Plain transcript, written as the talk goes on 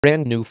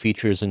Brand new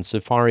features in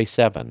Safari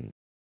 7.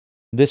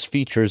 These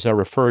features are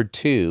referred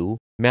to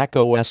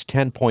macOS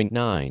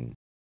 10.9.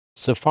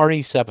 Safari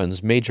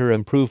 7's major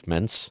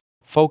improvements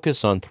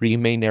focus on three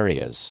main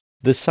areas: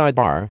 the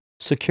sidebar,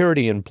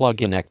 security, and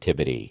plugin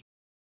activity.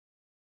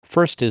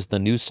 First is the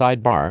new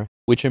sidebar,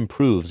 which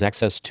improves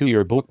access to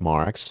your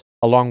bookmarks,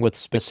 along with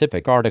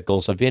specific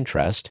articles of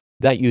interest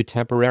that you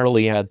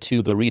temporarily add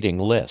to the reading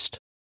list.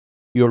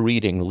 Your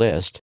reading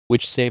list,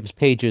 which saves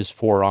pages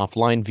for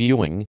offline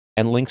viewing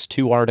and links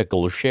to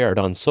articles shared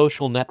on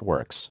social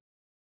networks.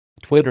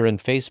 Twitter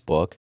and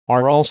Facebook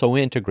are also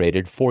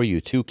integrated for you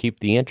to keep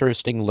the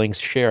interesting links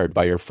shared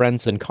by your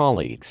friends and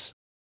colleagues.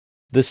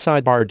 The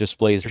sidebar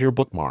displays your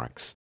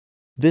bookmarks.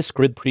 This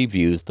grid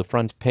previews the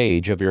front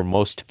page of your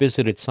most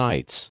visited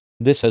sites.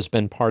 This has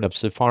been part of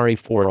Safari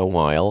for a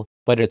while,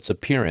 but its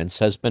appearance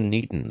has been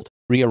neatened.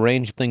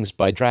 Rearrange things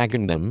by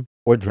dragging them,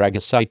 or drag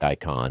a site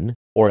icon,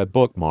 or a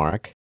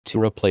bookmark,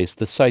 to replace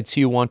the sites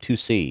you want to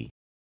see.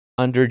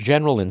 Under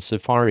General in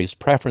Safari's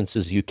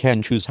preferences, you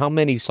can choose how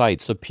many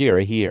sites appear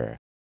here.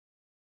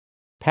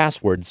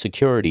 Password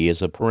security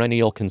is a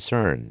perennial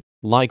concern.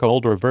 Like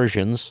older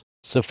versions,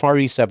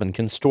 Safari 7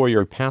 can store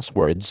your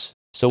passwords,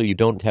 so you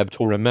don't have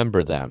to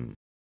remember them.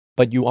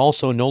 But you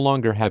also no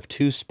longer have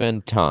to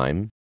spend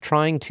time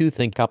trying to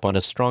think up on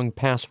a strong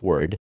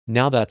password,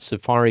 now that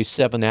Safari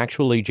 7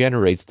 actually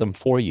generates them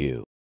for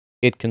you.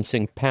 It can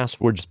sync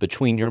passwords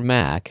between your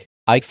Mac,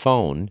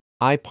 iPhone,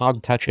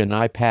 iPod Touch, and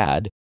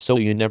iPad, so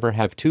you never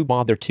have to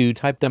bother to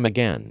type them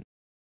again.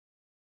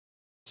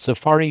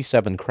 Safari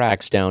 7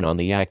 cracks down on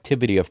the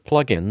activity of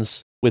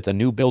plugins, with a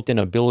new built-in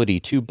ability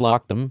to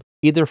block them,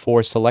 either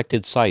for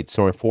selected sites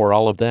or for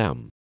all of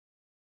them.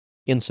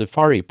 In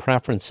Safari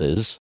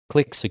Preferences,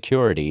 click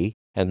Security,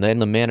 and then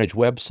the Manage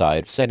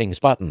Website Settings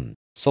button.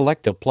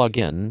 Select a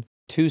plugin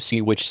to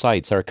see which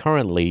sites are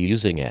currently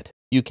using it.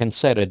 You can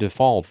set a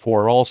default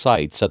for all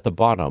sites at the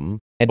bottom,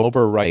 and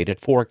overwrite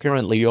it for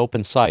currently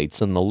open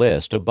sites in the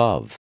list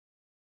above.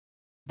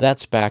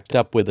 That's backed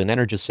up with an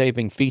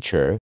energy-saving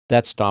feature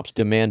that stops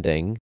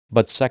demanding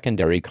but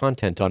secondary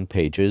content on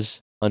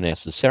pages,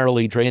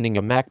 unnecessarily draining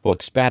a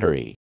MacBook's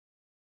battery.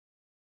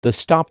 The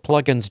Stop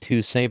Plugins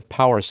to Save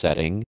Power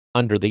setting,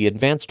 under the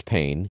Advanced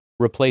pane,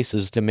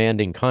 replaces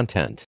demanding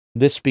content.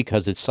 This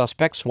because it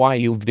suspects why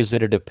you've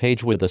visited a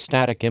page with a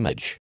static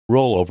image.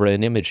 Roll over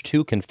an image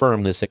to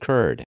confirm this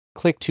occurred.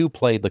 Click to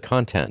play the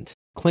content.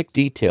 Click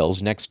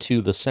Details next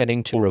to the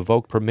setting to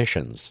revoke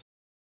permissions.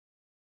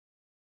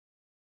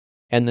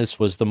 And this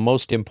was the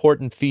most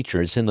important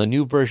features in the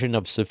new version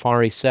of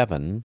Safari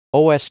 7,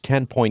 OS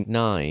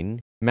 10.9,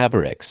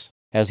 Mavericks.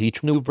 As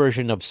each new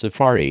version of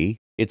Safari,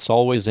 it's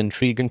always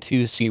intriguing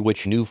to see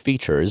which new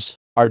features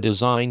are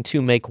designed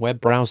to make web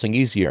browsing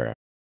easier.